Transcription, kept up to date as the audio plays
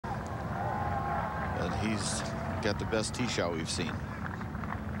and he's got the best tee shot we've seen.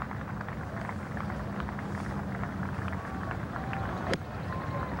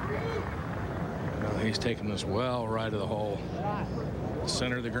 Well, he's taking this well right of the hole,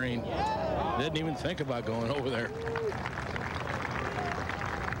 center of the green. Didn't even think about going over there.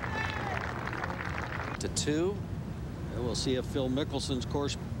 To 2. And we'll see if Phil Mickelson's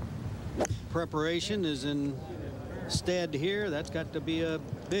course preparation is instead here. That's got to be a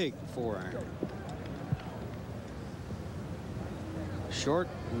big 4-iron. Short,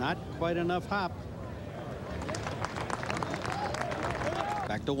 not quite enough hop.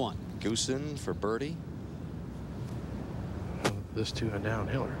 Back to 1. Goosen for birdie. This 2 and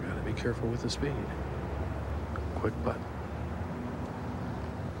downhill are got to be careful with the speed. Quick putt.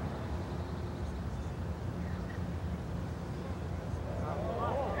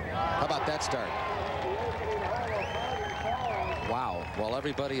 How about that start? Wow. While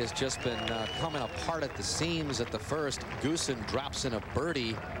everybody has just been coming apart at the seams at the first, Goosen drops in a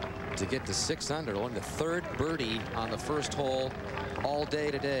birdie to get to 6 under. Only the 3rd birdie on the first hole all day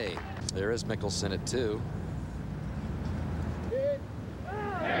today. There is Mickelson at 2.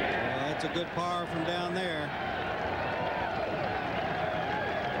 That's a good par from down there.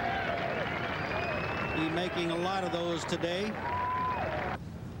 He's making a lot of those today.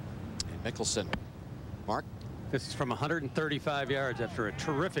 And Mickelson. Mark? This is from 135 yards after a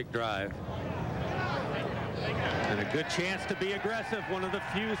terrific drive. And a good chance to be aggressive. One of the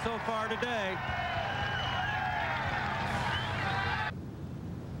few so far today.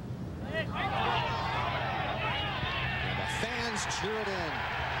 And the fans cheer it in.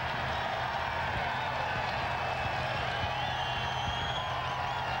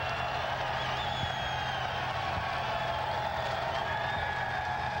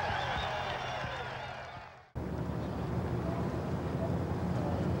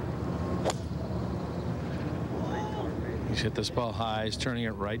 He's hit this ball high. He's turning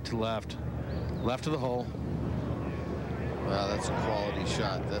it right to left. Left of the hole. Wow, that's a quality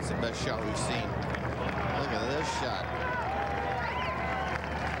shot. That's the best shot we've seen. Look at this shot.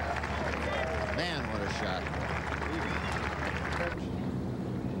 Man, what a shot.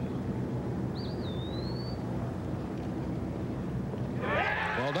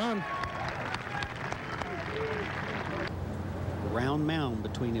 Well done. Round mound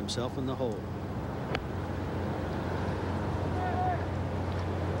between himself and the hole.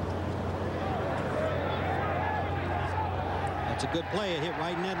 That's a good play. It hit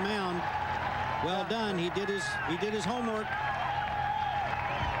right in that mound. Well done. He did his homework.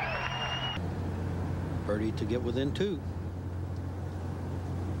 Birdie to get within 2.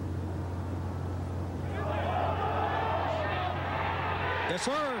 Yes,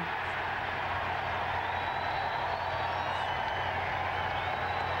 sir.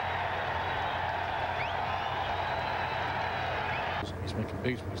 He's making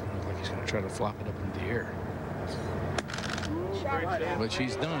big swings now, like he's going to try to flop it up into the air. Which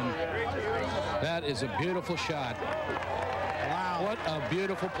he's done. That is a beautiful shot. Wow. What a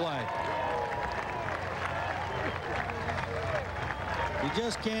beautiful play. You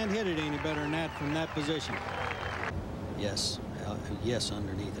just can't hit it any better than that from that position. Yes. Yes,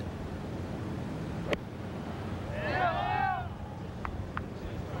 underneath it.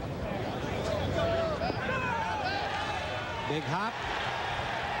 Big hop.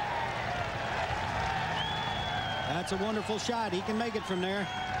 That's a wonderful shot. He can make it from there.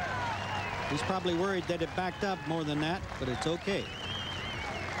 He's probably worried that it backed up more than that, but it's okay.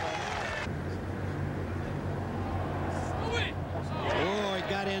 Oh, he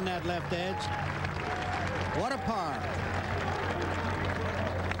got in that left edge. What a par.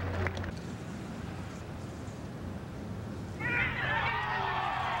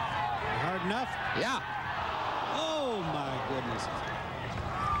 Hard enough? Yeah. Oh, my goodness.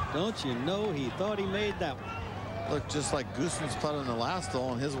 Don't you know he thought he made that one? Look, just like Goosen's putt on the last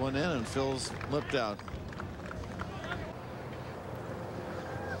hole, and his went in, and Phil's lipped out.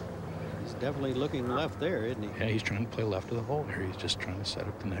 He's definitely looking left there, isn't he? Yeah, he's trying to play left of the hole here. He's just trying to set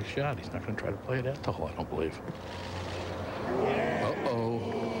up the next shot. He's not going to try to play it at the hole, I don't believe. Uh-oh.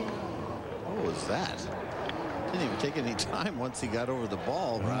 What was that? Didn't even take any time once he got over the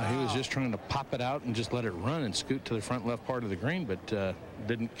ball. Well, he was just trying to pop it out and just let it run and scoot to the front left part of the green, but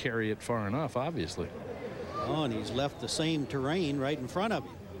didn't carry it far enough, obviously. Oh, and he's left the same terrain right in front of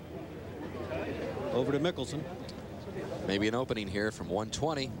him. Over to Mickelson. Maybe an opening here from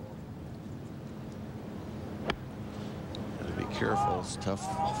 120. Gotta be careful. It's tough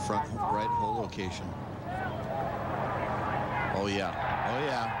front right hole location. Oh yeah. Oh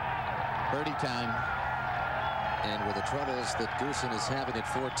yeah. Birdie time. And with the troubles that Goosen is having at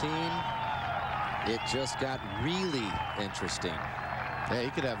 14, It just got really interesting. Yeah, he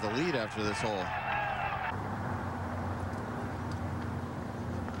could have the lead after this hole.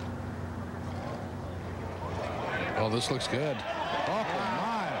 Oh, this looks good. Oh,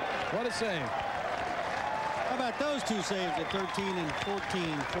 my. What a save. How about those two saves at 13 and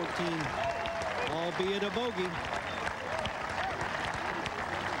 14? 14, albeit a bogey.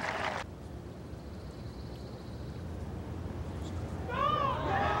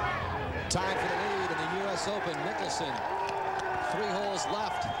 Time for the lead in the U.S. Open. Mickelson, 3 holes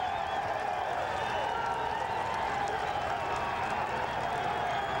left.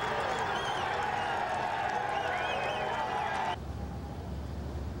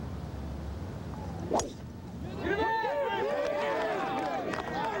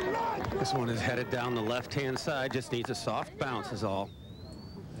 This one is headed down the left-hand side. Just needs a soft bounce is all.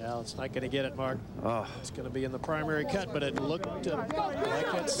 Well, it's not going to get it, Mark. Oh. It's going to be in the primary cut, but it looked like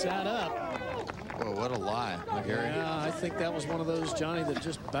it sat up. Whoa, what a lie, Gary. Yeah, I think that was one of those, Johnny, that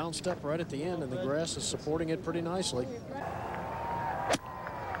just bounced up right at the end, and the grass is supporting it pretty nicely.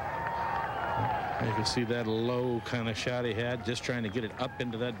 You can see that low kind of shot he had, just trying to get it up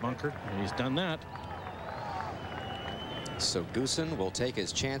into that bunker. And he's done that. So Goosen will take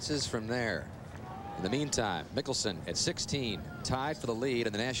his chances from there. In the meantime, Mickelson at 16, tied for the lead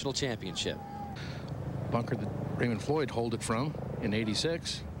in the national championship. Bunker that Raymond Floyd holed it from in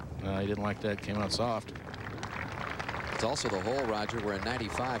 '86. He didn't like that, came out soft. It's also the hole, Roger, where in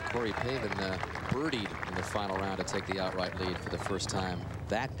 '95 Corey Pavin birdied in the final round to take the outright lead for the first time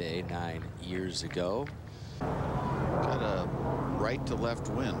that day 9 years ago. Got a right to left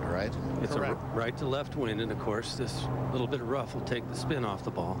wind, right? It's Correct. a right to left wind, and of course this little bit of rough will take the spin off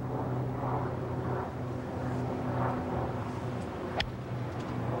the ball.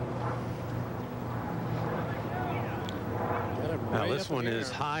 Now this one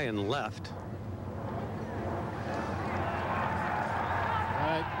is high and left.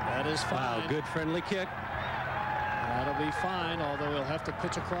 Right, that is fine. Wow, good friendly kick. That'll be fine, although he'll have to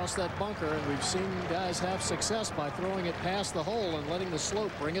pitch across that bunker, and we've seen guys have success by throwing it past the hole and letting the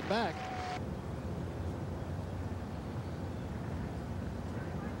slope bring it back.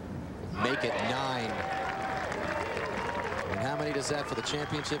 Make it 9. And how many does that for the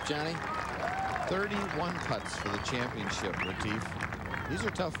championship, Johnny? 31 putts for the championship, Retief. These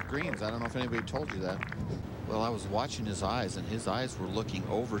are tough greens. I don't know if anybody told you that. Well, I was watching his eyes, and his eyes were looking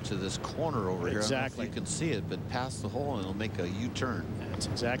over to this corner over here. Exactly. I don't know if you can see it, but past the hole, and it'll make a U-turn. That's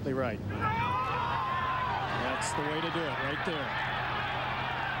exactly right. That's the way to do it, right there.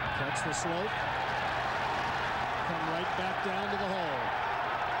 Catch the slope. Come right back down to the hole.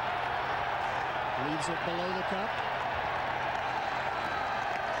 Leaves it below the cup.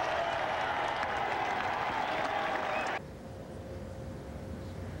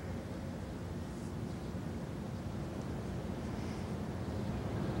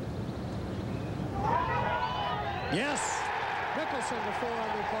 Yes, Mickelson to 4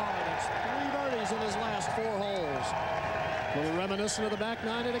 under par. That's 3 birdies in his last 4 holes. A little reminiscent of the back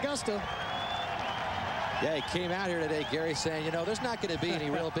 9 at Augusta. Yeah, he came out here today, Gary, saying, you know, there's not going to be any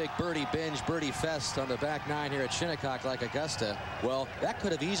real big birdie binge, birdie fest on the back 9 here at Shinnecock like Augusta. Well, that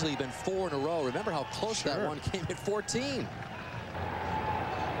could have easily been 4 in a row. Remember how close that one came at 14.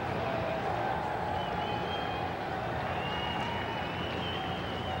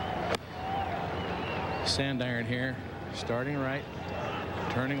 Sand iron here, starting right,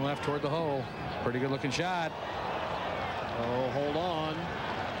 turning left toward the hole. Pretty good looking shot. Oh, hold on.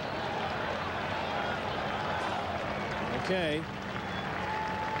 Okay.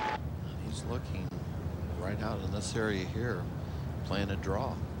 He's looking right out in this area here, playing a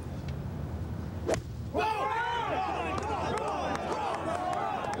draw.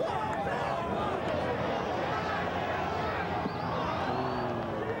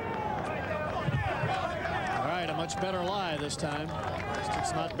 Much better lie this time.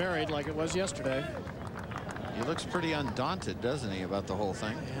 It's not buried like it was yesterday. He looks pretty undaunted, doesn't he, about the whole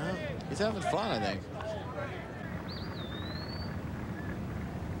thing? Yeah. He's having fun, I think.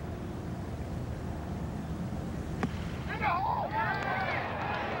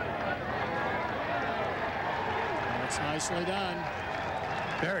 That's nicely done.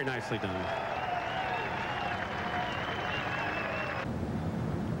 Very nicely done.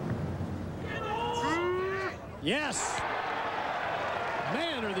 Yes.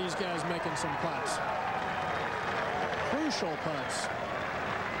 Man, are these guys making some putts. Crucial putts.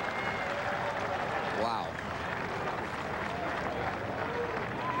 Wow.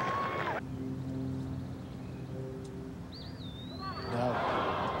 No.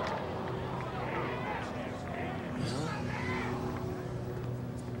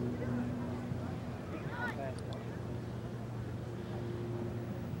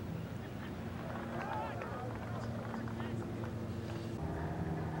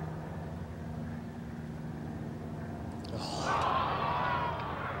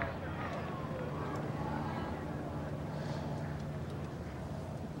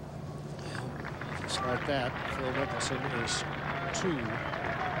 Just like that, Phil Mickelson is 2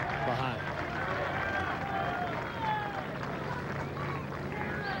 behind.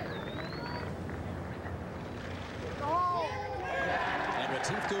 And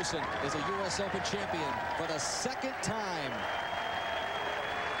Retief Goosen is a U.S. Open champion for the 2nd time.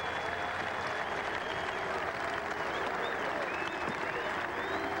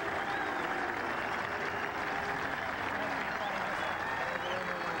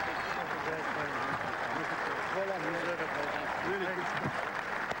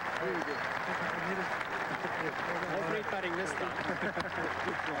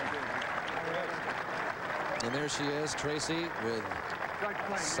 And there she is, Tracy, with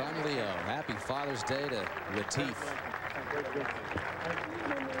son Leo. Happy Father's Day to Retief.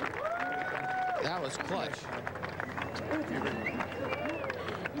 That was clutch.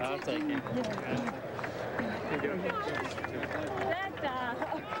 I'll take it.